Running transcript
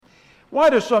Why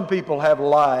do some people have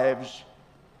lives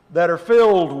that are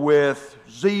filled with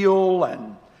zeal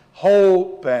and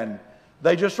hope, and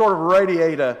they just sort of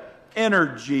radiate a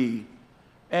energy,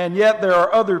 and yet there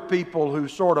are other people who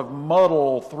sort of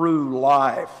muddle through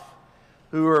life,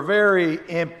 who are very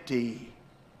empty,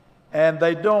 and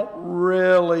they don't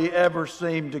really ever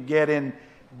seem to get in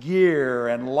gear,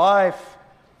 and life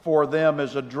for them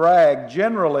is a drag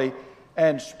generally,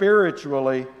 and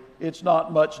spiritually it's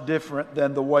not much different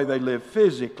than the way they live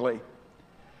physically.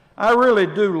 I really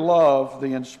do love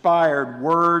the inspired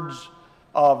words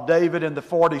of David in the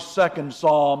 42nd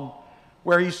Psalm,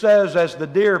 where he says, "As the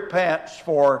deer pants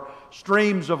for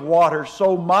streams of water,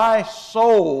 so my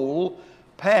soul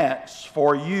pants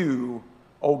for you,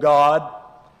 O God.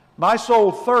 My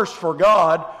soul thirsts for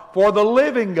God, for the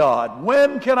living God.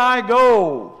 When can I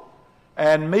go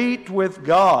and meet with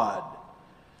God?"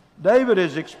 David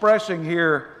is expressing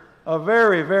here a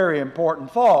very, very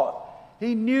important thought.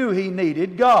 He knew he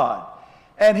needed God,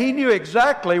 and he knew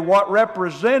exactly what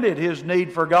represented his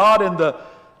need for God in the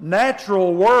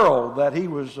natural world that he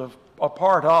was a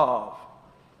part of.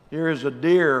 Here is a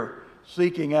deer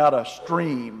seeking out a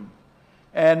stream,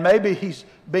 and maybe he's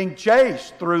being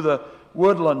chased through the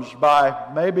woodlands by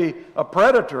maybe a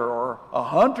predator or a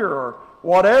hunter or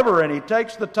whatever, and he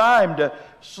takes the time to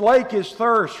slake his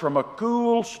thirst from a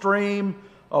cool stream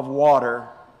of water.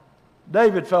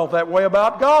 David felt that way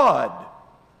about God.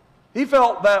 He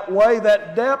felt that way,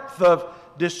 that depth of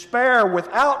despair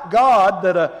without God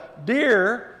that a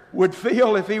deer would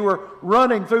feel if he were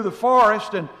running through the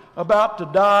forest and about to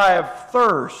die of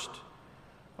thirst.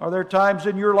 Are there times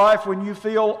in your life when you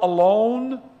feel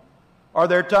alone? Are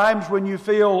there times when you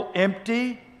feel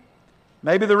empty?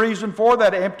 Maybe the reason for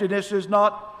that emptiness is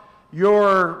not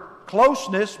your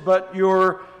closeness, but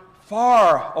your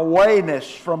far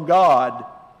awayness from God.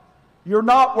 You're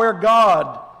not where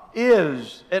God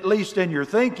is, at least in your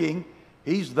thinking.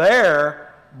 He's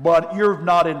there, but you've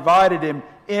not invited Him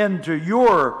into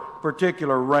your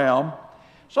particular realm.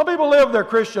 Some people live their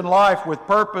Christian life with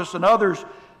purpose, and others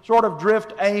sort of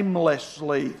drift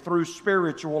aimlessly through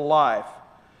spiritual life.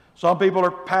 Some people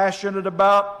are passionate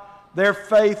about their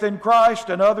faith in Christ,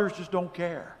 and others just don't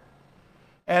care.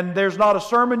 And there's not a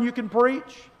sermon you can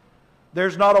preach.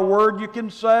 There's not a word you can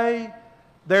say.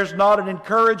 There's not an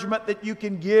encouragement that you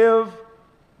can give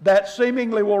that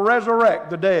seemingly will resurrect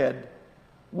the dead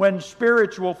when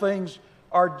spiritual things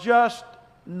are just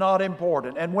not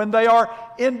important, and when they are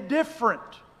indifferent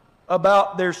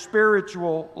about their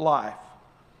spiritual life.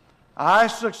 I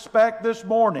suspect this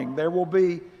morning there will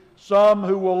be some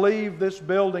who will leave this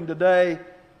building today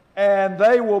and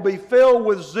they will be filled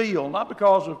with zeal, not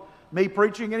because of me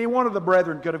preaching. Any one of the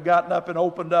brethren could have gotten up and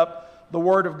opened up the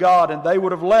Word of God, and they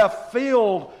would have left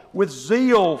filled with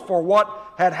zeal for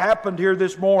what had happened here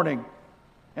this morning.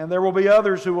 And there will be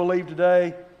others who will leave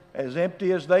today as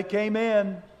empty as they came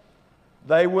in.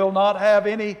 They will not have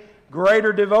any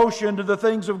greater devotion to the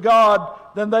things of God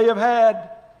than they have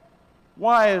had.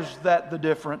 Why is that the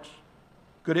difference?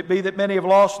 Could it be that many have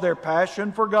lost their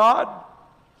passion for God?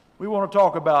 We want to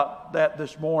talk about that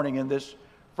this morning in this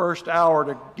first hour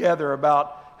together,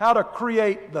 about how to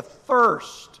create the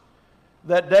thirst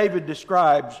that David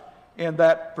describes in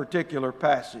that particular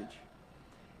passage.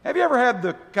 Have you ever had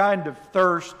the kind of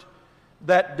thirst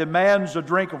that demands a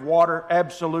drink of water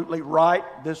absolutely right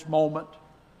this moment?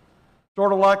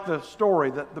 Sort of like the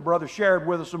story that the brother shared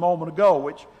with us a moment ago,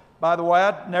 which, by the way,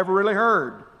 I'd never really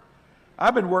heard.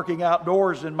 I've been working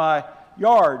outdoors in my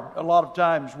yard a lot of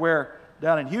times, where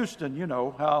down in Houston, you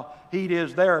know how heat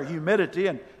is there, humidity,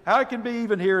 and how it can be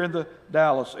even here in the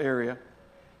Dallas area.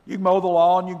 You can mow the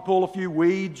lawn, you can pull a few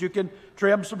weeds, you can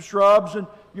trim some shrubs, and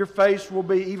your face will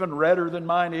be even redder than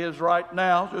mine is right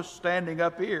now, just standing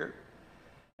up here.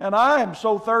 And I am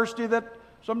so thirsty that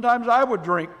sometimes I would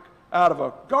drink out of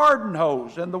a garden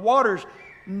hose, and the water's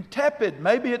tepid.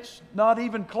 Maybe it's not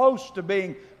even close to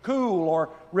being cool or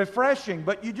refreshing,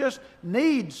 but you just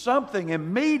need something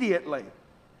immediately.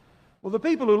 Well, the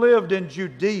people who lived in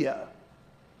Judea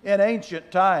in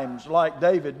ancient times, like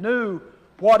David, knew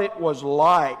what it was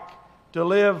like to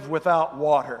live without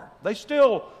water. They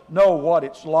still know what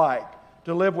it's like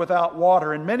to live without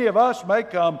water, and many of us may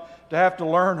come to have to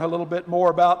learn a little bit more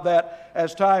about that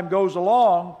as time goes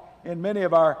along. In many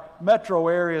of our metro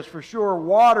areas, for sure,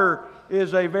 water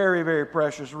is a very, very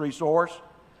precious resource.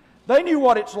 They knew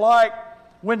what it's like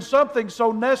when something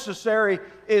so necessary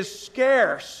is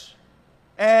scarce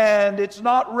and it's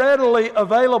not readily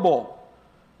available.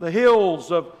 The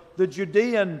hills of the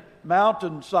Judean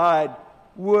mountainside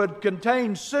would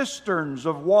contain cisterns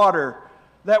of water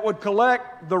that would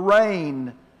collect the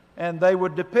rain and they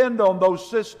would depend on those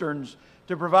cisterns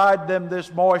to provide them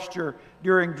this moisture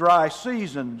during dry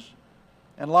seasons.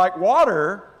 And like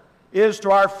water is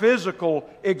to our physical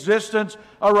existence,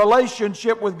 a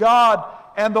relationship with God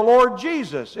and the Lord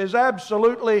Jesus is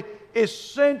absolutely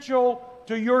essential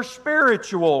to your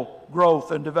spiritual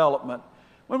growth and development.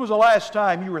 When was the last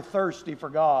time you were thirsty for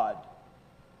God?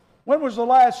 When was the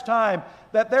last time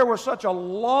that there was such a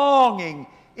longing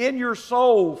in your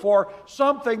soul for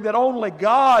something that only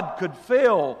God could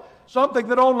fill, something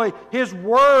that only His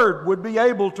Word would be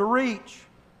able to reach?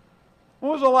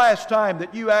 When was the last time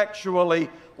that you actually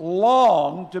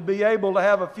longed to be able to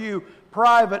have a few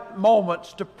private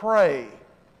moments to pray?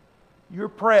 You're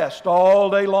pressed all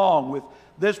day long with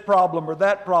this problem or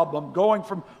that problem, going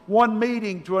from one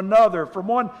meeting to another, from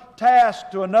one task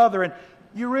to another, and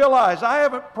you realize, I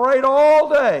haven't prayed all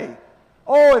day.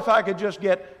 Oh, if I could just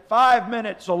get 5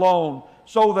 minutes alone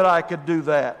so that I could do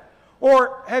that.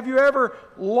 Or have you ever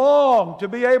longed to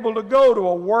be able to go to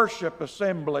a worship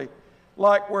assembly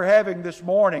like we're having this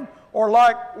morning, or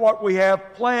like what we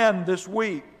have planned this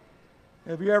week?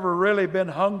 Have you ever really been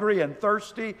hungry and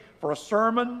thirsty for a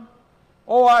sermon?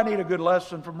 Oh, I need a good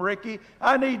lesson from Ricky.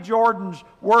 I need Jordan's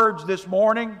words this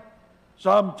morning.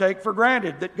 Some take for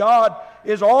granted that God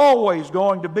is always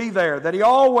going to be there, that He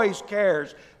always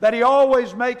cares, that He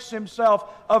always makes Himself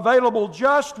available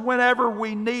just whenever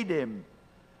we need Him.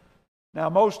 Now,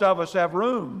 most of us have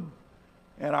room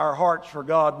in our hearts for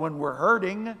God when we're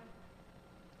hurting.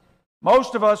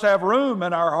 Most of us have room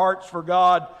in our hearts for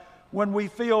God when we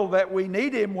feel that we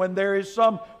need Him, when there is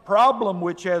some problem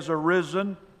which has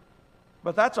arisen.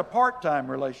 But that's a part-time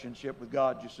relationship with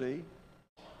God, you see.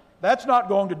 That's not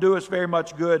going to do us very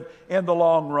much good in the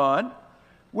long run.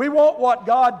 We want what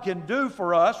God can do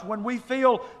for us when we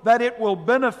feel that it will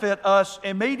benefit us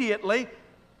immediately.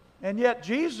 And yet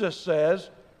Jesus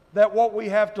says that what we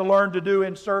have to learn to do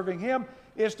in serving Him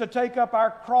is to take up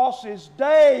our crosses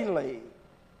daily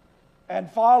and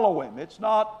follow Him. It's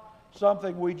not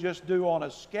something we just do on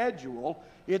a schedule.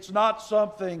 It's not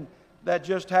something that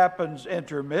just happens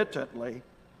intermittently.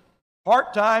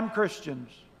 Part-time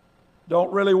Christians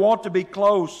don't really want to be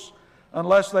close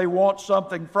unless they want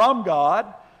something from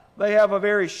God. They have a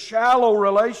very shallow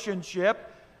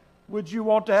relationship. Would you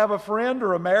want to have a friend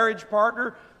or a marriage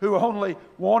partner who only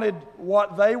wanted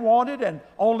what they wanted and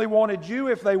only wanted you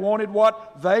if they wanted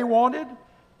what they wanted,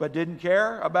 but didn't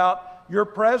care about your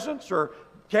presence or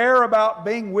care about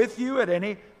being with you at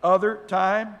any other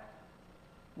time?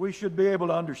 We should be able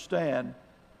to understand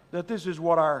that this is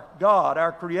what our God,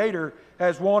 our Creator,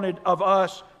 has wanted of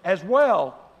us as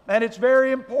well. And it's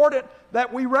very important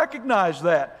that we recognize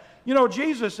that. You know,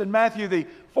 Jesus in Matthew, the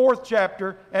 4th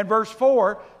chapter and verse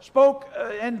 4, spoke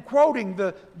in quoting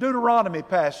the Deuteronomy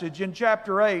passage in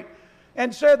chapter 8,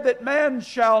 and said that man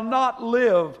shall not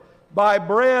live by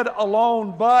bread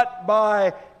alone, but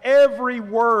by every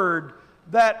word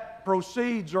that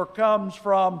proceeds or comes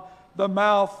from the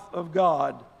mouth of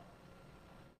God.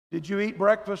 Did you eat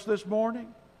breakfast this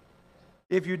morning?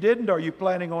 If you didn't, are you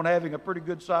planning on having a pretty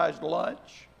good-sized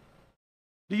lunch?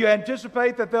 Do you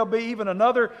anticipate that there'll be even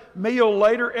another meal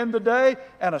later in the day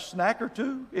and a snack or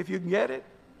two if you can get it?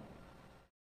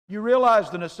 You realize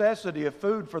the necessity of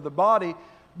food for the body,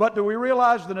 but do we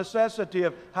realize the necessity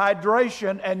of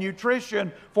hydration and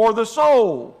nutrition for the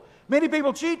soul? Many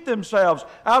people cheat themselves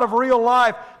out of real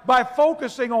life by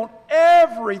focusing on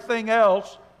everything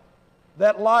else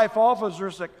that life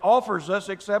offers us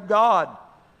except God.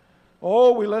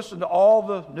 Oh, we listen to all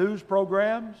the news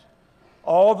programs,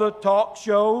 all the talk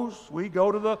shows. We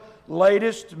go to the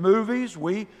latest movies.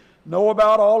 We know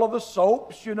about all of the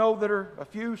soaps, that are a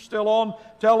few still on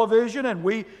television. And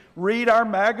we read our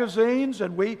magazines,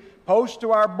 and we post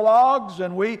to our blogs,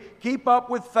 and we keep up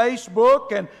with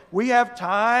Facebook, and we have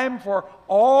time for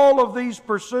all of these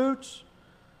pursuits.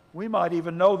 We might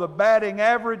even know the batting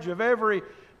average of every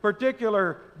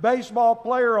particular baseball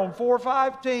player on 4 or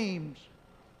 5 teams.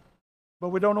 But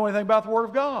we don't know anything about the Word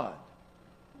of God.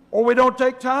 Or we don't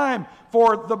take time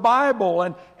for the Bible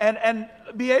and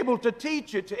be able to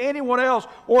teach it to anyone else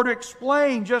or to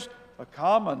explain just a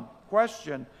common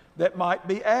question that might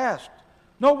be asked.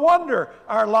 No wonder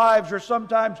our lives are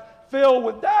sometimes filled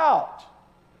with doubt.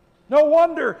 No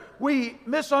wonder we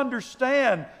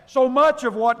misunderstand so much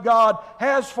of what God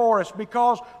has for us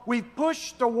because we've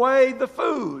pushed away the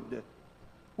food.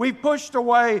 We've pushed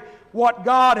away what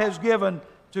God has given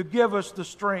to give us the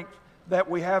strength that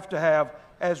we have to have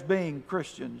as being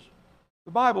Christians.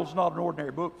 The Bible's not an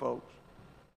ordinary book, folks.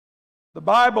 The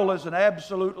Bible is an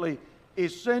absolutely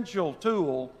essential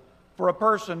tool for a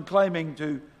person claiming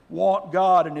to want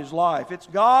God in his life. It's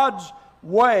God's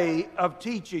way of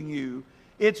teaching you.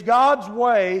 It's God's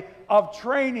way of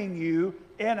training you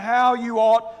in how you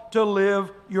ought to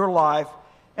live your life.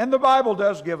 And the Bible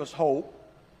does give us hope.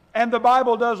 And the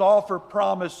Bible does offer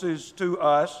promises to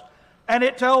us. And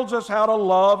it tells us how to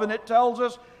love, and it tells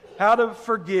us how to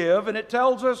forgive, and it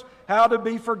tells us how to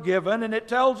be forgiven, and it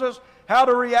tells us how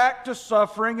to react to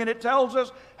suffering, and it tells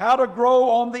us how to grow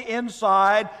on the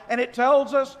inside, and it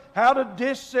tells us how to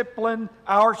discipline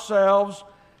ourselves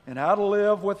and how to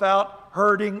live without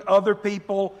hurting other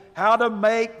people, how to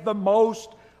make the most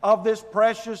of this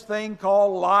precious thing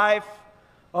called life,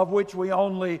 of which we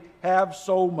only have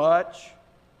so much.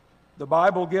 The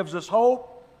Bible gives us hope.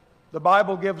 The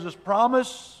Bible gives us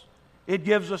promise. It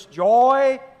gives us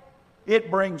joy.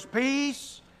 It brings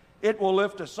peace. It will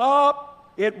lift us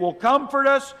up. It will comfort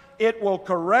us. It will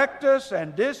correct us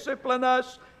and discipline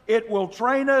us. It will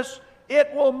train us.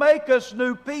 It will make us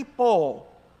new people.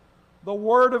 The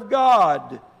Word of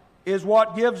God is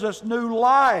what gives us new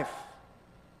life.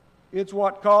 It's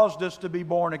what caused us to be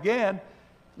born again.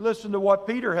 Listen to what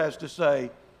Peter has to say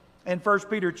in 1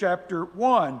 Peter chapter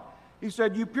 1. He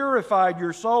said, "You purified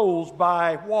your souls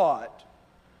by" what?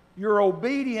 "Your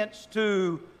obedience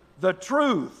to the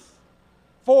truth,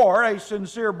 for a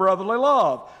sincere brotherly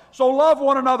love. So love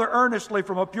one another earnestly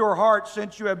from a pure heart,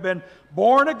 since you have been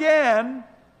born again,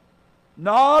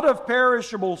 not of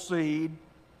perishable seed,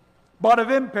 but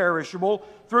of imperishable,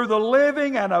 through the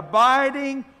living and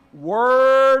abiding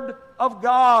Word of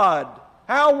God."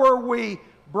 How were we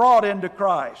brought into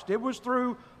Christ? It was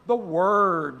through the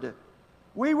Word.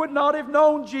 We would not have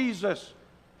known Jesus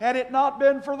had it not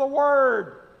been for the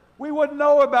Word. We wouldn't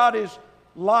know about His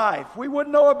life. We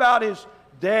wouldn't know about His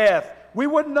death. We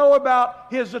wouldn't know about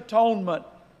His atonement.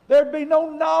 There'd be no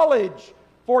knowledge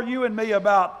for you and me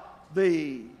about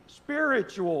the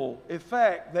spiritual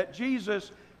effect that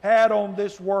Jesus had on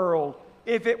this world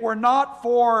if it were not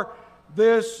for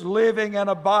this living and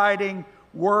abiding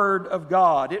Word of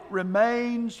God. It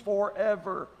remains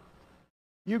forever.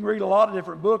 You can read a lot of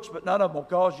different books, but none of them will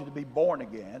cause you to be born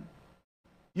again.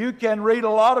 You can read a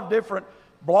lot of different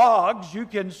blogs. You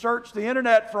can search the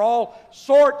internet for all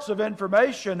sorts of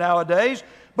information nowadays,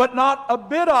 but not a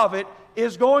bit of it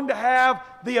is going to have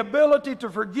the ability to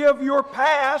forgive your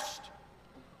past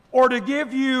or to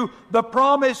give you the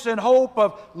promise and hope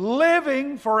of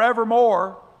living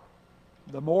forevermore.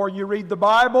 The more you read the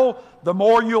Bible, the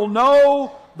more you'll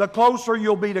know, the closer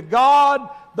you'll be to God.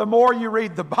 The more you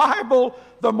read the Bible,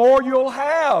 the more you'll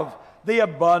have the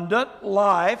abundant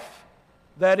life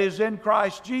that is in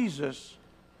Christ Jesus.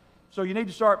 So you need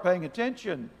to start paying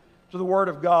attention to the Word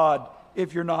of God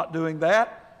if you're not doing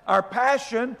that. Our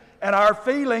passion and our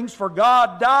feelings for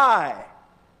God die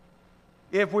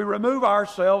if we remove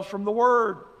ourselves from the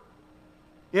Word.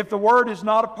 If the Word is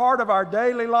not a part of our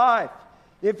daily life,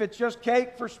 if it's just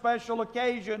cake for special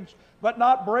occasions, but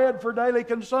not bread for daily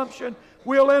consumption,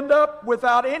 we'll end up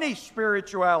without any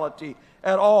spirituality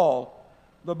at all.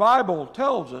 The Bible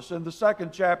tells us in the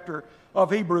 2nd chapter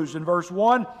of Hebrews in verse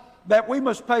 1 that we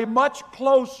must pay much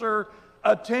closer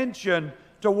attention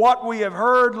to what we have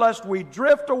heard, lest we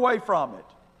drift away from it.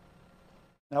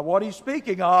 Now, what he's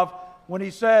speaking of when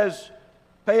he says,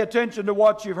 pay attention to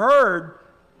what you've heard,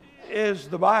 is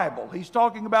the Bible. He's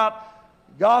talking about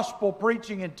gospel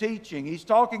preaching and teaching. He's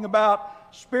talking about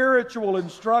spiritual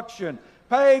instruction.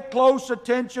 Pay close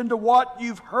attention to what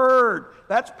you've heard.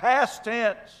 That's past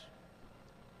tense.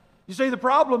 You see, the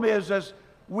problem is, as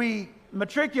we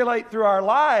matriculate through our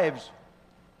lives,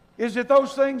 is that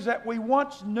those things that we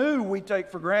once knew we take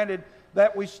for granted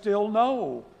that we still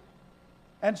know.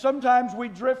 And sometimes we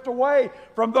drift away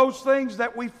from those things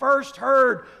that we first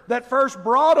heard, that first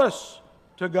brought us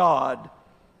to God.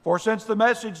 For since the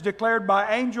message declared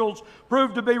by angels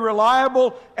proved to be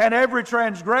reliable, and every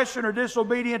transgression or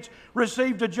disobedience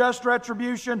received a just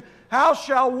retribution, how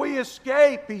shall we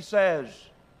escape, he says,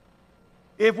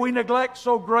 if we neglect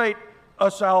so great a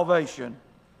salvation?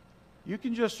 You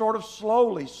can just sort of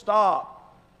slowly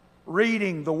stop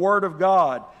reading the Word of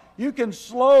God. You can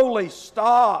slowly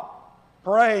stop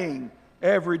praying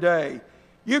every day.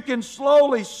 You can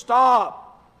slowly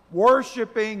stop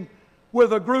worshiping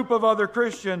with a group of other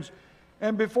Christians,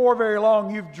 and before very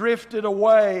long you've drifted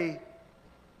away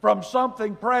from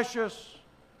something precious,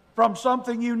 from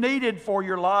something you needed for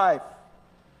your life.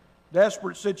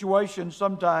 Desperate situations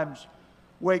sometimes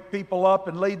wake people up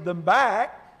and lead them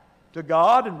back to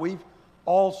God, and we've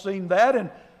all seen that. And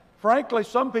frankly,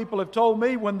 some people have told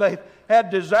me when they've had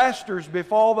disasters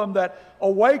befall them that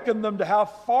awakened them to how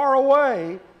far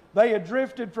away they had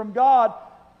drifted from God.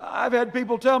 I've had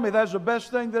people tell me that's the best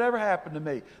thing that ever happened to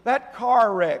me. That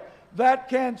car wreck that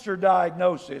cancer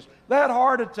diagnosis, that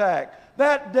heart attack,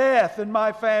 that death in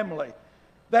my family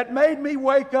that made me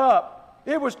wake up.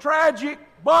 It was tragic,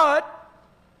 but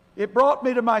it brought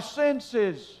me to my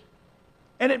senses.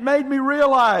 And it made me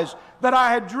realize that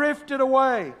I had drifted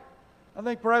away. I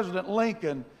think President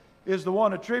Lincoln is the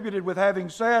one attributed with having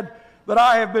said that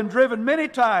I have been driven many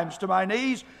times to my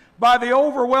knees by the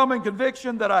overwhelming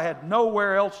conviction that I had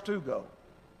nowhere else to go.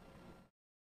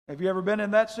 Have you ever been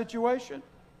in that situation?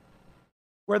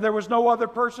 Where there was no other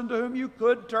person to whom you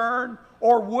could turn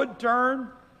or would turn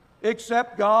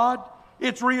except God?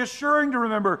 It's reassuring to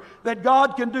remember that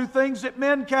God can do things that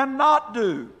men cannot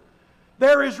do.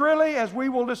 There is really, as we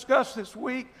will discuss this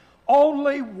week,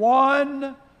 only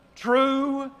one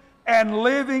true and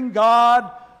living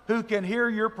God who can hear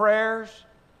your prayers,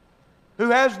 who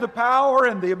has the power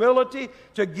and the ability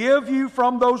to give you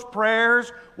from those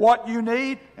prayers what you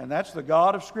need, and that's the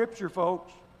God of Scripture,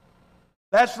 folks.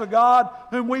 That's the God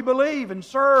whom we believe and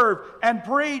serve and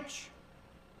preach.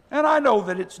 And I know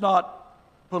that it's not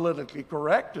politically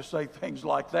correct to say things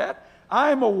like that.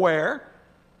 I'm aware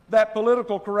that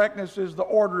political correctness is the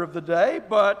order of the day,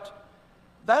 but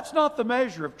that's not the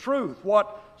measure of truth.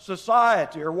 What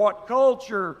society or what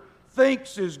culture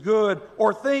thinks is good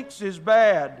or thinks is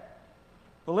bad.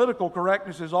 Political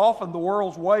correctness is often the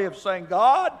world's way of saying,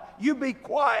 God, you be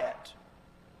quiet.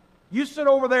 You sit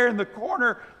over there in the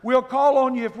corner. We'll call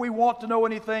on you if we want to know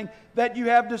anything that you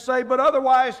have to say, but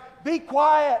otherwise, be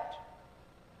quiet.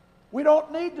 We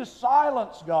don't need to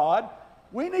silence God.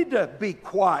 We need to be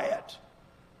quiet.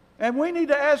 And we need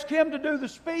to ask Him to do the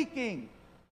speaking.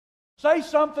 Say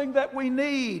something that we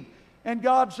need. And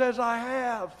God says, I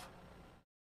have.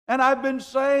 And I've been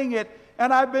saying it,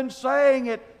 and I've been saying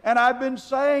it, and I've been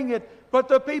saying it, but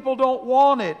the people don't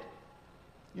want it.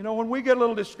 You know, when we get a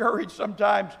little discouraged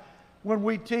sometimes when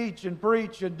we teach and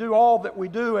preach and do all that we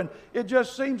do, and it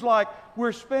just seems like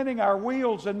we're spinning our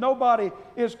wheels and nobody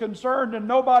is concerned and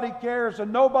nobody cares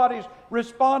and nobody's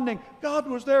responding. God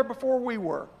was there before we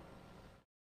were.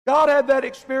 God had that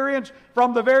experience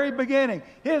from the very beginning.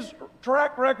 His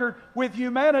track record with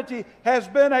humanity has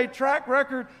been a track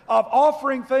record of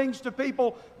offering things to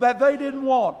people that they didn't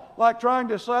want, like trying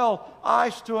to sell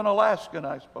ice to an Alaskan,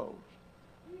 I suppose.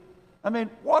 I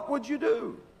mean, what would you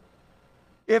do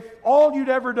if all you'd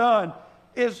ever done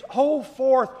is hold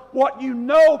forth what you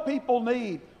know people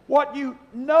need, what you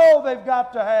know they've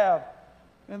got to have,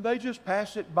 and they just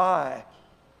pass it by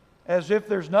as if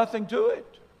there's nothing to it?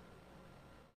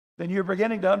 Then you're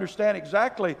beginning to understand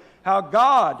exactly how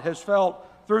God has felt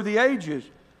through the ages.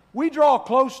 We draw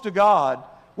close to God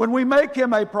when we make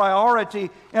Him a priority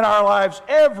in our lives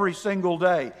every single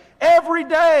day. Every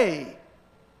day.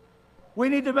 We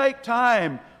need to make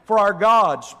time for our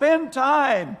God. Spend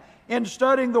time in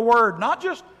studying the Word, not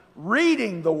just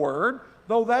reading the Word,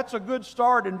 though that's a good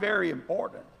start and very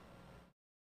important.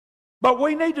 But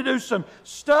we need to do some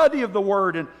study of the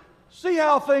Word and see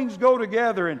how things go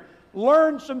together and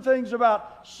learn some things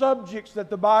about subjects that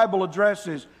the Bible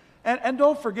addresses. And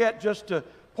don't forget just to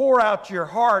pour out your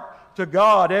heart to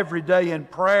God every day in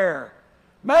prayer.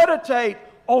 Meditate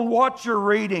on what you're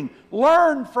reading.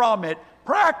 Learn from it.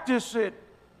 Practice it.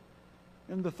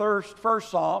 In the first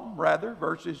Psalm,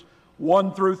 verses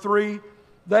 1 through 3,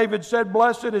 David said,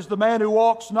 Blessed is the man who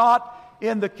walks not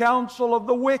in the counsel of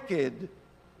the wicked,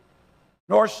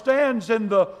 nor stands in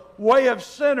the way of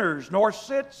sinners, nor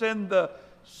sits in the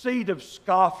seat of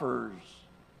scoffers.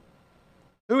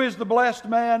 Who is the blessed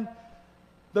man?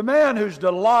 The man whose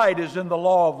delight is in the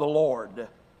law of the Lord.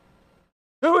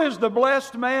 Who is the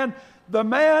blessed man? The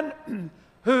man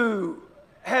who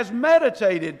has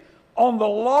meditated on the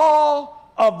law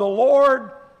of the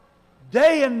Lord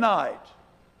day and night.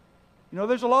 You know,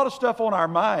 there's a lot of stuff on our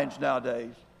minds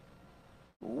nowadays.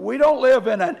 We don't live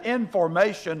in an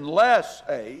information-less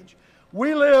age.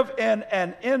 We live in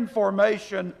an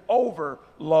information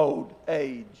overload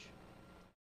age.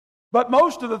 But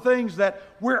most of the things that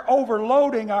we're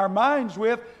overloading our minds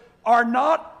with are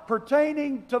not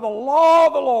pertaining to the law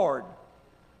of the Lord.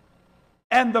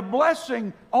 And the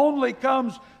blessing only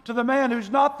comes to the man who's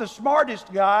not the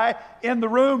smartest guy in the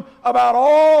room about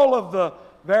all of the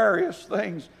various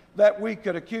things that we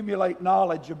could accumulate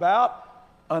knowledge about,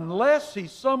 unless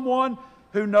he's someone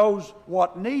who knows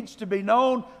what needs to be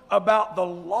known about the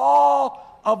law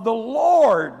of the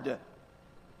Lord.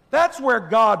 That's where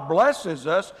God blesses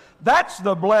us. That's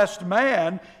the blessed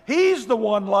man. He's the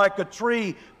one like a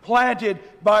tree planted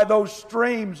by those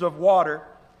streams of water.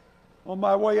 On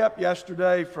my way up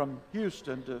yesterday from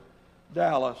Houston to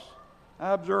Dallas,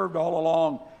 I observed all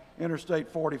along Interstate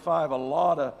 45 a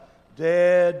lot of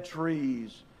dead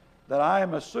trees that I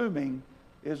am assuming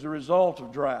is the result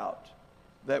of drought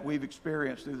that we've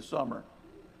experienced through the summer.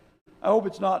 I hope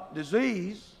it's not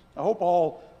disease. I hope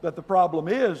all that the problem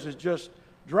is just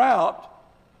drought.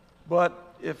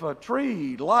 But if a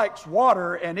tree likes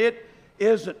water and it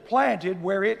isn't planted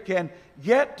where it can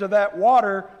get to that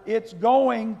water, it's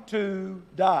going to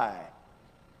die.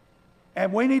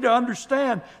 And we need to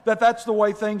understand that that's the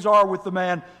way things are with the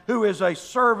man who is a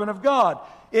servant of God.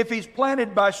 If he's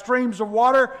planted by streams of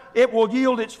water, it will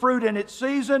yield its fruit in its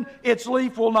season. Its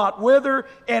leaf will not wither.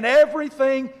 And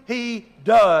everything he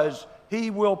does,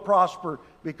 he will prosper.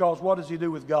 Because what does he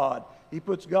do with God? He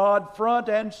puts God front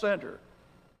and center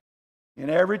in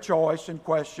every choice and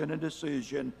question and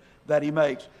decision that he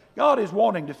makes. God is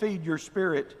wanting to feed your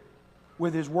spirit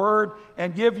with his word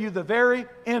and give you the very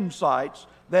insights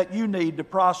that you need to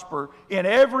prosper in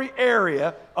every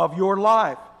area of your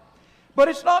life. But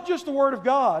it's not just the word of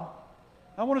God.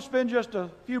 I want to spend just a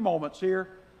few moments here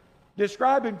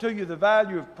describing to you the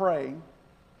value of praying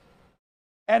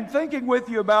and thinking with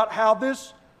you about how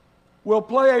this will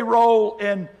play a role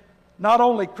in not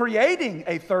only creating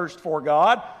a thirst for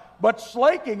God, but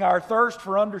slaking our thirst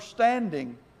for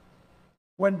understanding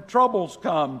when troubles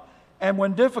come and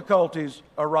when difficulties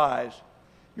arise.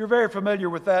 You're very familiar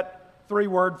with that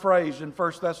three-word phrase in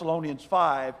 1 Thessalonians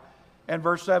 5 and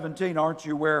verse 17, aren't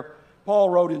you, where Paul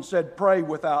wrote and said, pray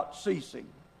without ceasing.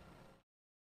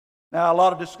 Now, a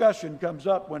lot of discussion comes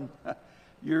up when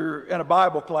you're in a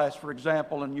Bible class, for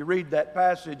example, and you read that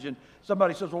passage and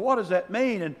somebody says, well, what does that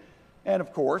mean? And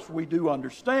of course, we do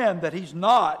understand that he's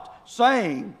not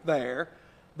saying there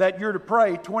that you're to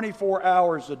pray 24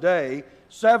 hours a day,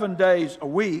 7 days a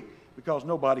week, because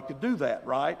nobody could do that,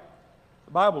 right?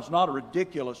 The Bible's not a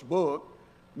ridiculous book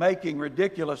making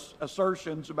ridiculous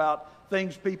assertions about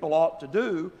things people ought to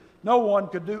do. No one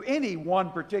could do any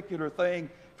one particular thing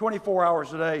 24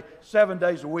 hours a day, 7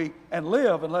 days a week, and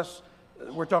live unless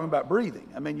we're talking about breathing.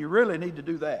 I mean, you really need to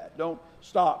do that. Don't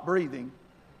stop breathing.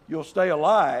 You'll stay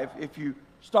alive. If you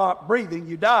stop breathing,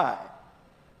 you die.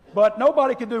 But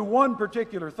nobody can do one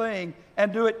particular thing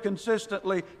and do it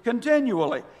consistently,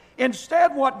 continually.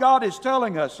 Instead, what God is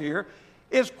telling us here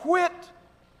is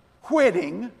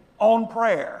quitting on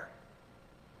prayer.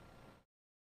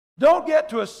 Don't get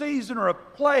to a season or a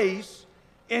place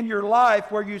in your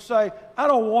life where you say, I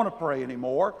don't want to pray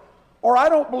anymore, or I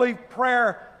don't believe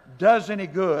prayer does any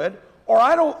good, or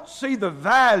I don't see the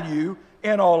value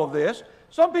in all of this.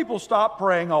 Some people stop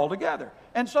praying altogether.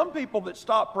 And some people that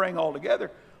stop praying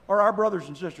altogether are our brothers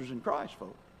and sisters in Christ,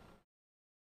 folks.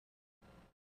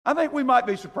 I think we might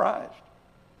be surprised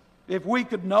if we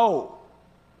could know,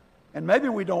 and maybe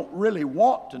we don't really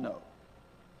want to know,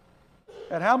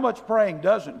 at how much praying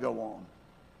doesn't go on.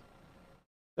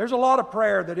 There's a lot of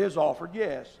prayer that is offered,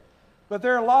 yes, but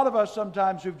there are a lot of us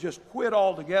sometimes who've just quit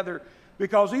altogether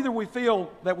because either we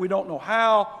feel that we don't know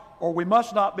how, or we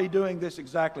must not be doing this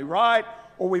exactly right,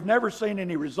 or we've never seen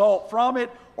any result from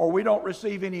it, or we don't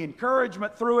receive any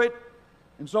encouragement through it,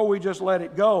 and so we just let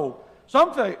it go.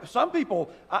 Some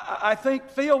people, I think,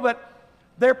 feel that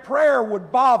their prayer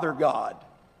would bother God.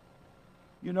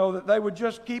 You know, that they would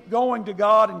just keep going to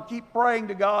God and keep praying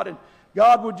to God, and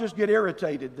God would just get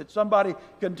irritated that somebody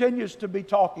continues to be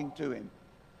talking to him.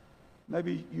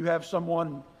 Maybe you have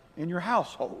someone in your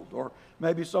household, or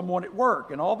maybe someone at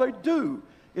work, and all they do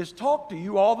is talk to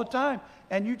you all the time,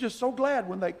 and you're just so glad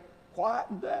when they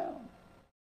quieten down,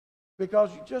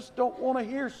 because you just don't want to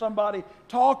hear somebody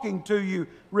talking to you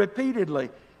repeatedly.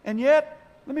 And yet,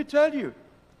 let me tell you,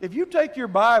 if you take your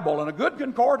Bible, and a good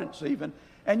concordance even,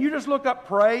 and you just look up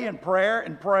pray and prayer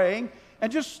and praying,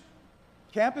 and just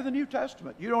camp in the New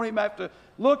Testament, you don't even have to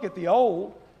look at the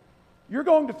Old, you're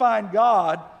going to find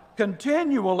God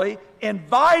continually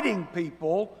inviting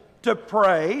people to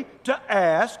pray, to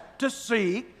ask, to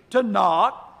seek, to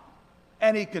knock.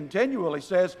 And he continually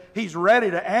says he's ready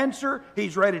to answer,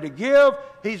 he's ready to give,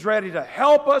 he's ready to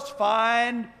help us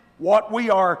find what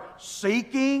we are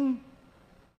seeking.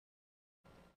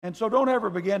 And so don't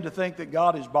ever begin to think that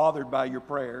God is bothered by your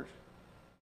prayers.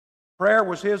 Prayer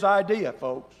was his idea,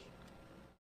 folks.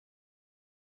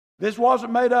 This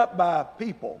wasn't made up by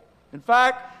people. In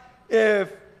fact,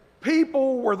 if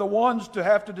people were the ones to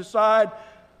have to decide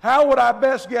how would I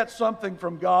best get something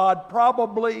from God,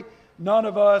 probably none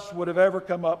of us would have ever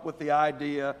come up with the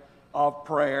idea of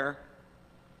prayer.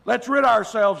 Let's rid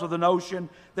ourselves of the notion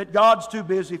that God's too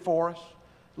busy for us.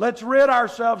 Let's rid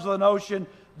ourselves of the notion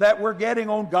that we're getting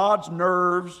on God's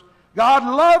nerves. God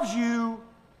loves you.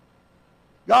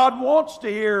 God wants to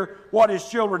hear what his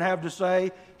children have to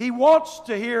say. He wants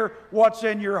to hear what's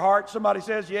in your heart. Somebody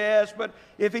says, yes, but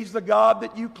if he's the God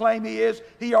that you claim he is,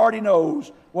 he already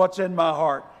knows what's in my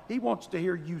heart. He wants to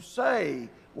hear you say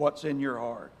what's in your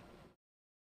heart.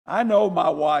 I know my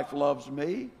wife loves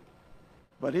me,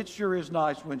 but it sure is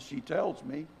nice when she tells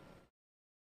me.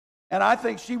 And I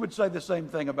think she would say the same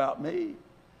thing about me.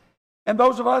 And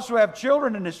those of us who have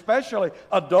children, and especially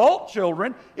adult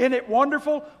children, isn't it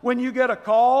wonderful when you get a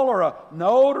call or a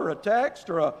note or a text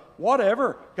or a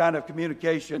whatever kind of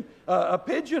communication? A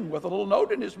pigeon with a little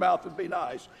note in his mouth would be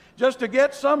nice. Just to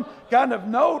get some kind of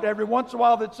note every once in a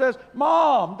while that says,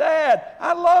 Mom, Dad,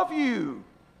 I love you.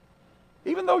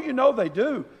 Even though you know they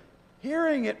do,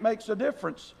 hearing it makes a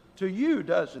difference to you,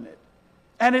 doesn't it?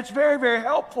 And it's very, very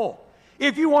helpful.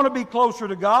 If you want to be closer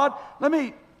to God, let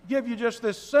me give you just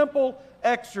this simple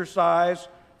exercise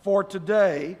for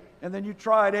today, and then you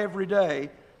try it every day,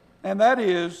 and that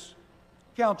is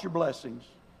count your blessings.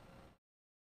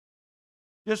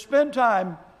 Just spend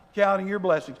time counting your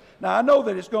blessings. Now, I know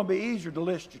that it's going to be easier to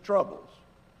list your troubles.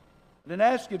 I didn't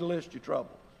ask you to list your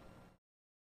troubles.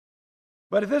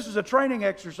 But if this is a training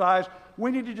exercise,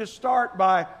 we need to just start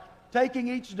by taking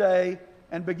each day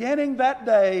and beginning that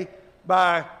day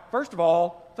by, first of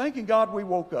all, thanking God we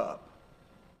woke up.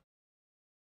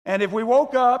 And if we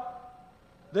woke up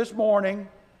this morning,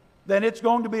 then it's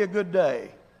going to be a good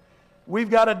day. We've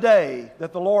got a day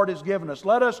that the Lord has given us.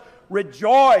 Let us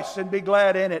rejoice and be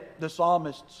glad in it, the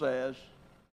psalmist says.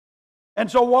 And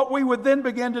so what we would then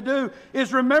begin to do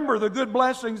is remember the good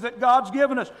blessings that God's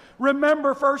given us.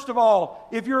 Remember, first of all,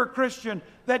 if you're a Christian,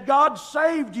 that God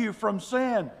saved you from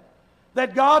sin,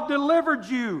 that God delivered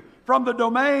you from the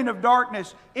domain of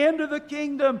darkness into the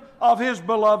kingdom of His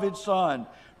beloved Son.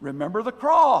 Remember the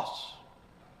cross.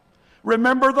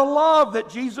 Remember the love that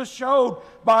Jesus showed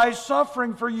by His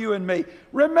suffering for you and me.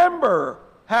 Remember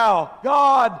how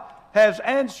God has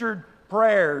answered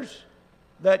prayers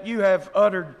that you have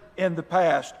uttered in the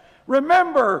past.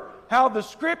 Remember how the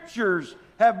Scriptures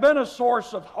have been a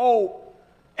source of hope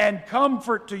and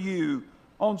comfort to you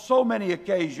on so many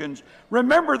occasions.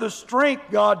 Remember the strength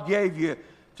God gave you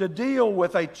to deal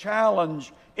with a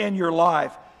challenge in your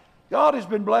life. God has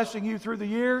been blessing you through the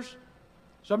years,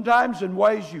 sometimes in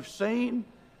ways you've seen,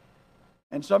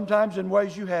 and sometimes in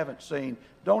ways you haven't seen.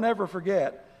 Don't ever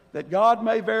forget that God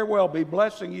may very well be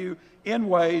blessing you in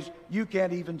ways you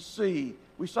can't even see.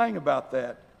 We sang about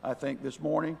that, I think, this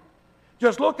morning.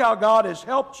 Just look how God has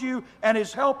helped you and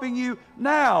is helping you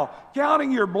now.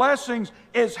 Counting your blessings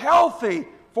is healthy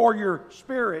for your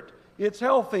spirit. It's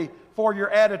healthy for your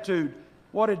attitude.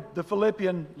 What did the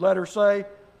Philippian letter say?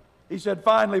 He said,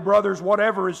 finally, brothers,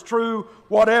 whatever is true,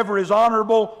 whatever is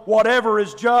honorable, whatever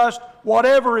is just,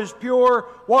 whatever is pure,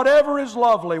 whatever is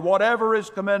lovely, whatever is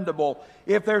commendable,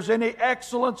 if there's any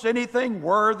excellence, anything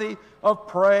worthy of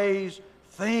praise,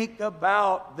 think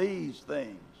about these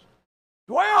things.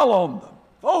 Dwell on them.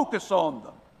 Focus on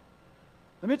them.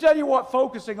 Let me tell you what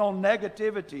focusing on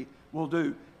negativity will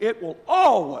do. It will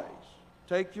always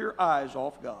take your eyes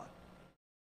off God.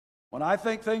 When I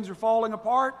think things are falling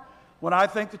apart, when I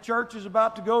think the church is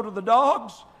about to go to the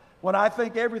dogs, when I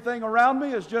think everything around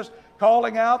me is just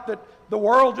calling out that the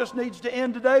world just needs to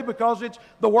end today because it's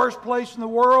the worst place in the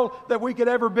world that we could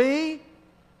ever be,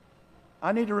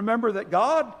 I need to remember that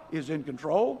God is in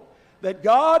control, that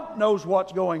God knows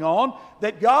what's going on,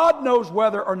 that God knows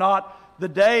whether or not the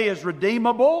day is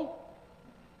redeemable.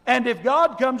 And if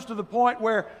God comes to the point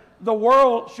where the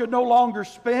world should no longer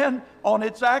spin on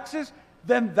its axis,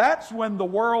 then that's when the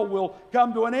world will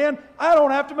come to an end. I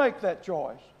don't have to make that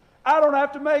choice. I don't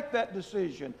have to make that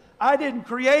decision. I didn't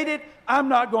create it. I'm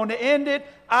not going to end it.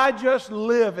 I just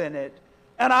live in it.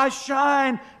 And I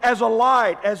shine as a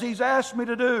light, as He's asked me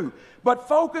to do. But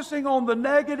focusing on the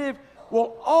negative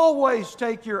will always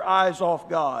take your eyes off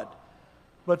God.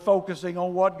 But focusing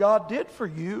on what God did for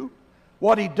you,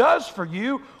 what He does for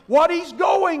you, what He's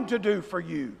going to do for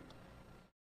you,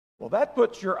 well, that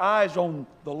puts your eyes on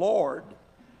the Lord,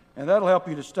 and that'll help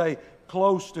you to stay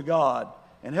close to God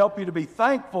and help you to be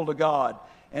thankful to God.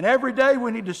 And every day we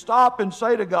need to stop and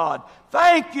say to God,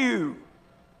 thank you,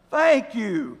 thank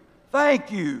you,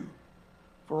 thank you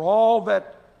for all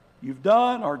that you've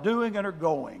done, are doing, and are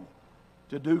going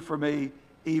to do for me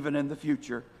even in the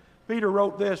future. Peter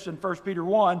wrote this in 1 Peter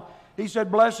 1. He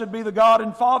said, blessed be the God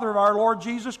and Father of our Lord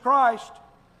Jesus Christ.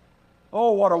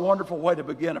 Oh, what a wonderful way to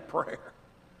begin a prayer.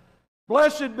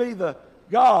 Blessed be the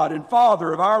God and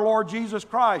Father of our Lord Jesus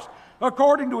Christ.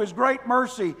 According to His great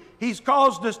mercy, He's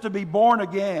caused us to be born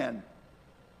again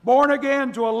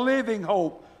to a living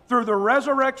hope through the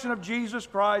resurrection of Jesus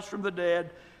Christ from the dead,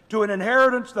 to an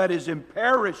inheritance that is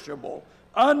imperishable,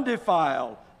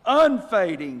 undefiled,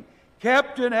 unfading,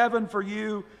 kept in heaven for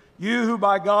you, you who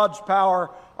by God's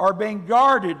power are being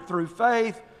guarded through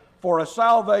faith for a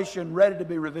salvation ready to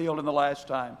be revealed in the last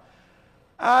time.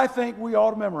 I think we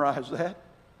ought to memorize that.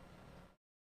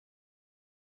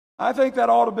 I think that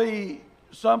ought to be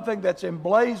something that's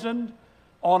emblazoned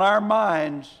on our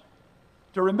minds,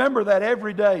 to remember that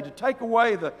every day, to take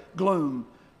away the gloom,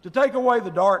 to take away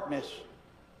the darkness,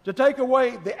 to take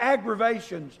away the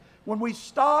aggravations, when we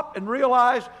stop and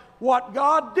realize what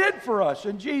God did for us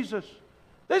in Jesus.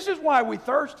 This is why we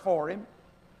thirst for Him.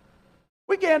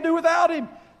 We can't do without Him.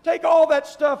 Take all that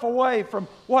stuff away from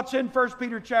what's in 1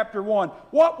 Peter chapter 1.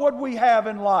 What would we have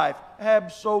in life?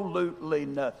 Absolutely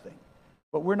nothing.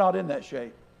 But we're not in that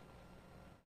shape.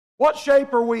 What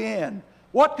shape are we in?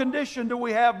 What condition do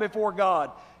we have before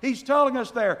God? He's telling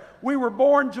us there, we were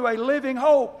born to a living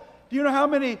hope. Do you know how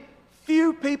many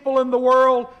few people in the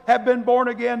world have been born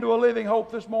again to a living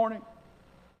hope this morning?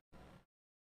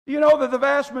 Do you know that the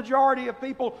vast majority of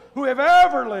people who have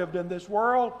ever lived in this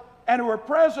world and who are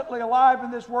presently alive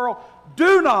in this world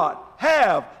do not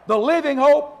have the living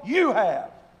hope you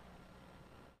have?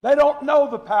 They don't know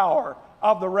the power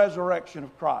of the resurrection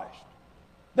of Christ.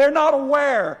 They're not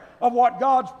aware of what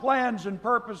God's plans and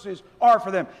purposes are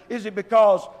for them. Is it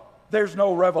because there's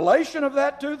no revelation of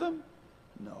that to them?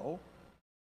 No.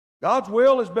 God's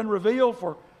will has been revealed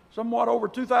for somewhat over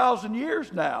 2,000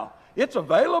 years now. It's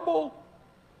available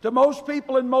to most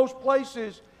people in most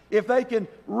places if they can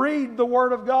read the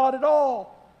Word of God at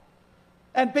all.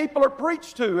 And people are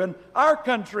preached to in our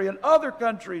country and other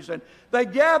countries, and they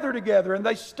gather together and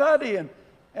they study,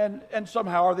 and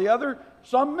somehow or the other,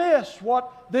 some miss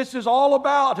what this is all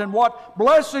about and what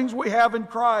blessings we have in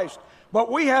Christ.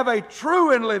 But we have a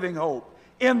true and living hope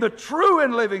in the true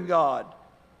and living God.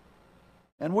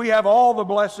 And we have all the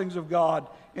blessings of God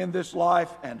in this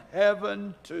life and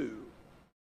heaven too.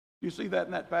 You see that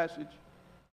in that passage?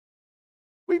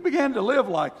 We begin to live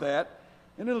like that,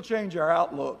 and it'll change our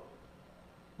outlook.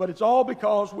 But it's all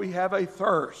because we have a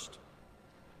thirst.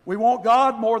 We want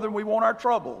God more than we want our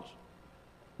troubles.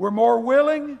 We're more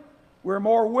willing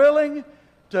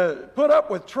to put up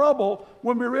with trouble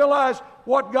when we realize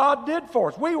what God did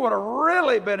for us. We would have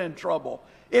really been in trouble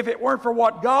if it weren't for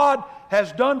what God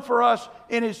has done for us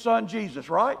in His Son Jesus,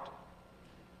 right?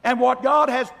 And what God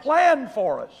has planned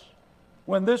for us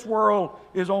when this world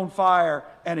is on fire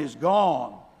and is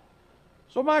gone.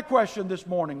 So my question this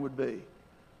morning would be,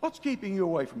 what's keeping you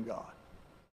away from God?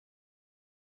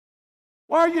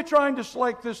 Why are you trying to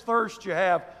slake this thirst you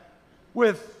have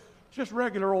with just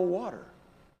regular old water?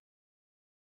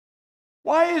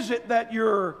 Why is it that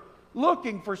you're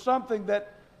looking for something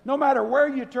that no matter where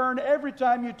you turn, every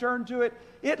time you turn to it,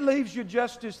 it leaves you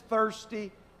just as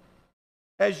thirsty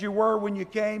as you were when you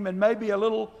came, and maybe a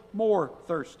little more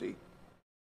thirsty?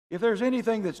 If there's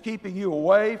anything that's keeping you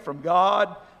away from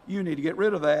God, you need to get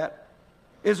rid of that.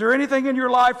 Is there anything in your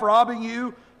life robbing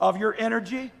you of your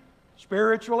energy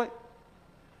spiritually?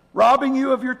 Robbing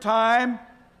you of your time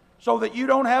so that you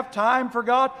don't have time for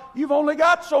God? You've only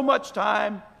got so much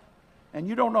time, and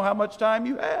you don't know how much time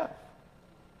you have.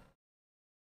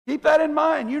 Keep that in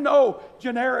mind. You know,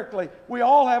 generically, we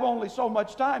all have only so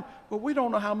much time, but we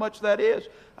don't know how much that is.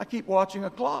 I keep watching a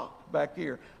clock back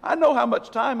here. I know how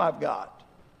much time I've got.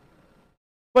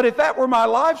 But if that were my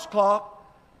life's clock,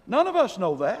 none of us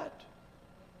know that.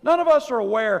 None of us are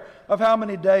aware of how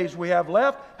many days we have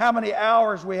left, how many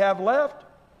hours we have left.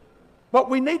 But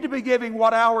we need to be giving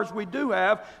what hours we do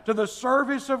have to the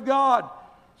service of God.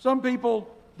 Some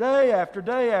people, day after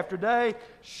day after day,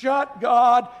 shut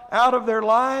God out of their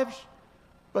lives.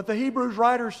 But the Hebrews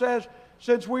writer says,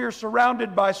 since we are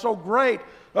surrounded by so great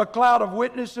a cloud of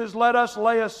witnesses, let us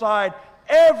lay aside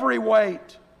every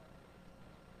weight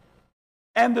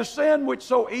and the sin which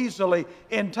so easily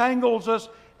entangles us,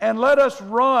 and let us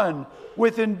run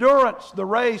with endurance the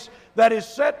race that is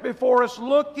set before us,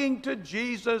 looking to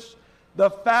Jesus, the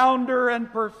founder and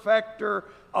perfecter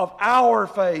of our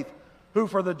faith, who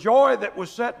for the joy that was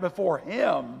set before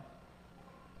Him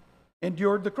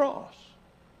endured the cross.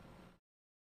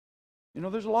 You know,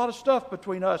 there's a lot of stuff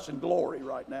between us and glory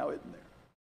right now, isn't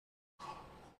there?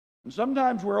 And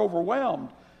sometimes we're overwhelmed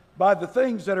by the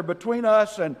things that are between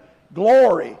us and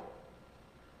glory.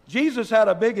 Jesus had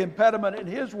a big impediment in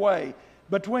His way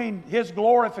between His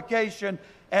glorification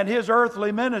and His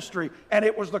earthly ministry, and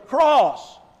it was the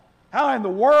cross. How in the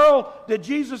world did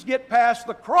Jesus get past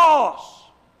the cross?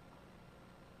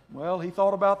 Well, He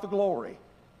thought about the glory.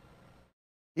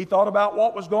 He thought about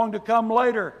what was going to come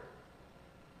later.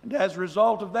 And as a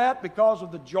result of that, because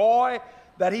of the joy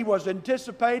that He was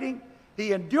anticipating,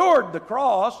 He endured the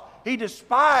cross. He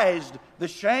despised the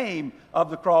shame of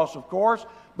the cross, of course.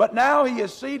 But now He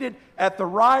is seated at the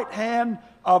right hand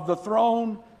of the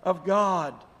throne of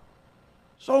God.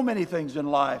 So many things in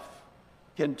life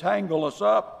can tangle us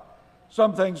up.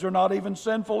 Some things are not even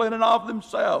sinful in and of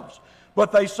themselves,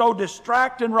 but they so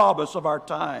distract and rob us of our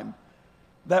time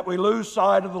that we lose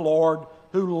sight of the Lord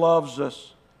who loves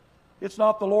us. It's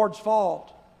not the Lord's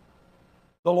fault.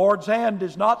 The Lord's hand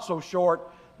is not so short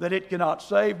that it cannot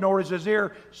save, nor is His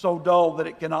ear so dull that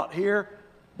it cannot hear.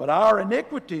 But our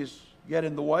iniquities get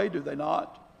in the way, do they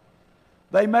not?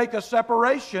 They make a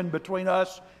separation between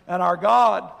us and our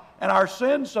God, and our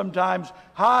sins sometimes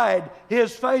hide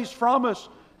His face from us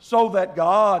so that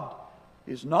God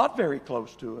is not very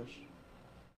close to us.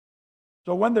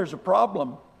 So when there's a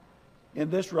problem in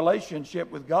this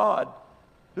relationship with God,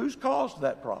 who's caused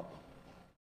that problem?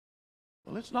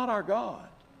 Well, it's not our God.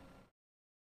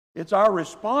 It's our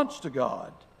response to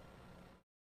God.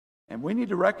 And we need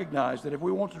to recognize that if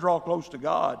we want to draw close to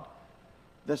God,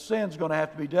 the sin's going to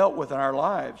have to be dealt with in our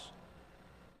lives.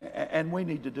 And we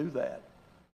need to do that.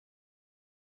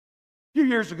 A few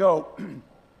years ago,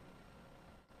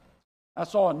 I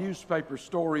saw a newspaper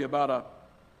story about a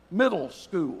middle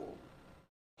school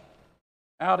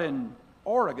out in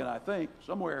Oregon, I think,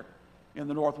 somewhere in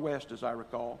the Northwest, as I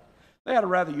recall. They had a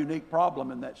rather unique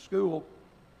problem in that school.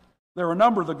 There were a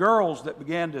number of the girls that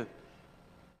began to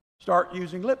start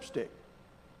using lipstick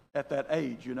at that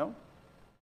age, you know.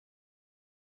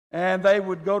 And they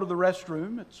would go to the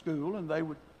restroom at school and they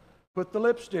would put the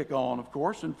lipstick on, of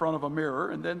course, in front of a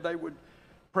mirror, and then they would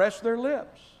press their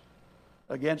lips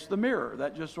against the mirror.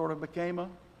 That just sort of became a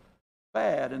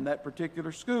fad in that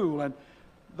particular school. And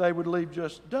they would leave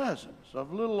just dozens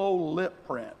of little old lip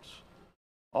prints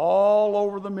all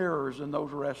over the mirrors in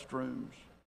those restrooms.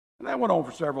 And that went on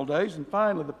for several days, and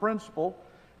finally the principal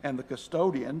and the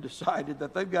custodian decided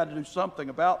that they've got to do something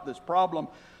about this problem.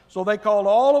 So they called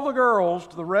all of the girls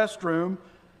to the restroom,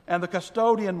 and the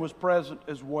custodian was present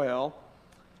as well.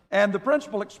 And the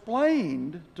principal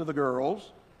explained to the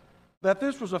girls that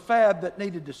this was a fad that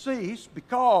needed to cease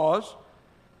because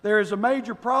there is a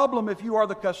major problem if you are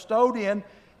the custodian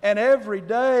and every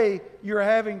day you're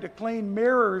having to clean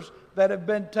mirrors that have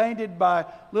been tainted by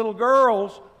little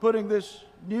girls putting this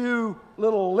new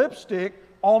little lipstick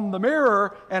on the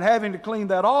mirror and having to clean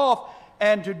that off.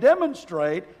 And to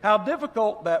demonstrate how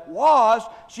difficult that was,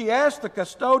 she asked the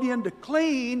custodian to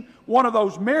clean one of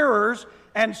those mirrors.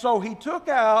 And so he took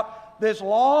out this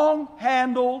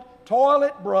long-handled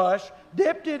toilet brush,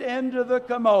 dipped it into the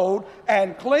commode,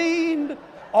 and cleaned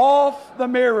off the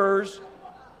mirrors.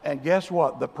 And guess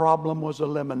what? The problem was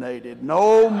eliminated.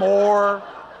 No more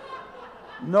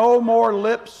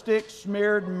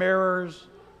lipstick-smeared mirrors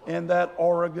in that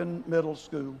Oregon middle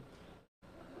school.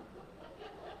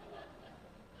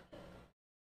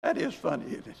 That is funny,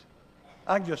 isn't it?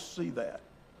 I can just see that.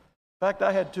 In fact,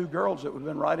 I had two girls that would have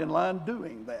been right in line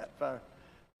doing that. If I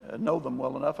know them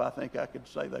well enough, I think I could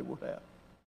say they would have.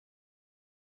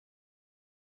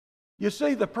 You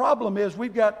see, the problem is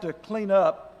we've got to clean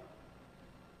up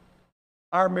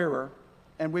our mirror,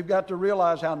 and we've got to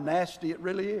realize how nasty it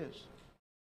really is.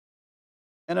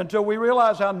 And until we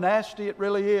realize how nasty it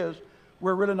really is,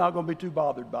 we're really not going to be too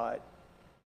bothered by it.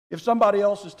 If somebody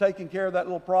else is taking care of that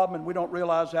little problem and we don't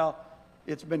realize how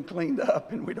it's been cleaned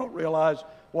up and we don't realize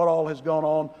what all has gone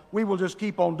on, we will just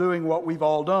keep on doing what we've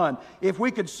all done. If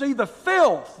we could see the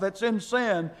filth that's in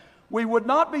sin, we would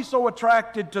not be so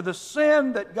attracted to the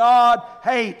sin that God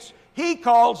hates. He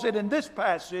calls it in this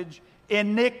passage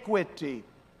iniquity,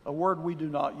 a word we do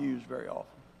not use very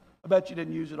often. I bet you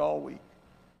didn't use it all week,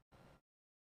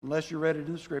 unless you read it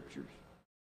in the Scriptures.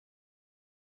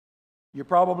 You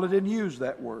probably didn't use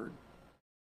that word.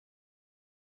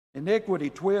 Iniquity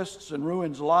twists and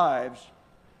ruins lives,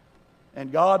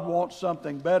 and God wants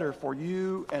something better for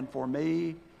you and for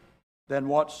me than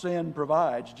what sin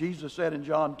provides. Jesus said in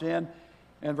John 10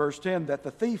 and verse 10 that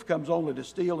the thief comes only to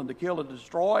steal and to kill and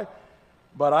destroy,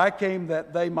 but I came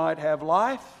that they might have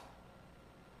life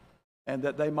and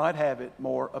that they might have it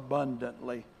more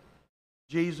abundantly.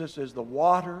 Jesus is the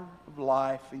water of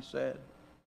life, he said.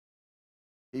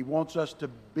 He wants us to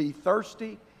be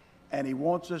thirsty, and he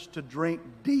wants us to drink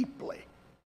deeply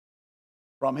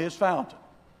from his fountain.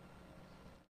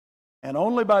 And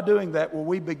only by doing that will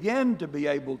we begin to be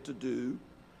able to do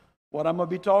what I'm going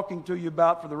to be talking to you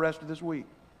about for the rest of this week.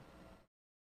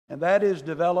 And that is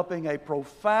developing a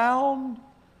profound,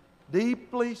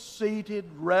 deeply seated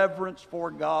reverence for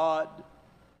God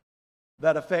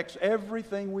that affects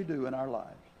everything we do in our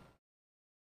lives.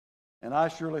 And I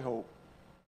surely hope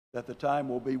that the time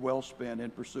will be well spent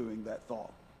in pursuing that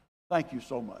thought. Thank you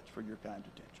so much for your kind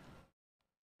attention.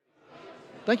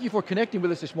 Thank you for connecting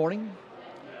with us this morning.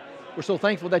 We're so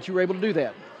thankful that you were able to do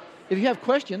that. If you have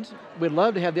questions, we'd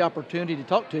love to have the opportunity to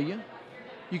talk to you.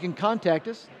 You can contact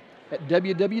us at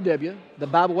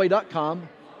www.thebibleway.com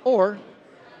or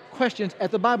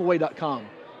questions@thebibleway.com.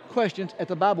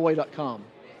 Questions@thebibleway.com.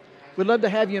 We'd love to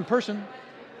have you in person.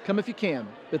 Come if you can,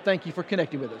 but thank you for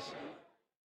connecting with us.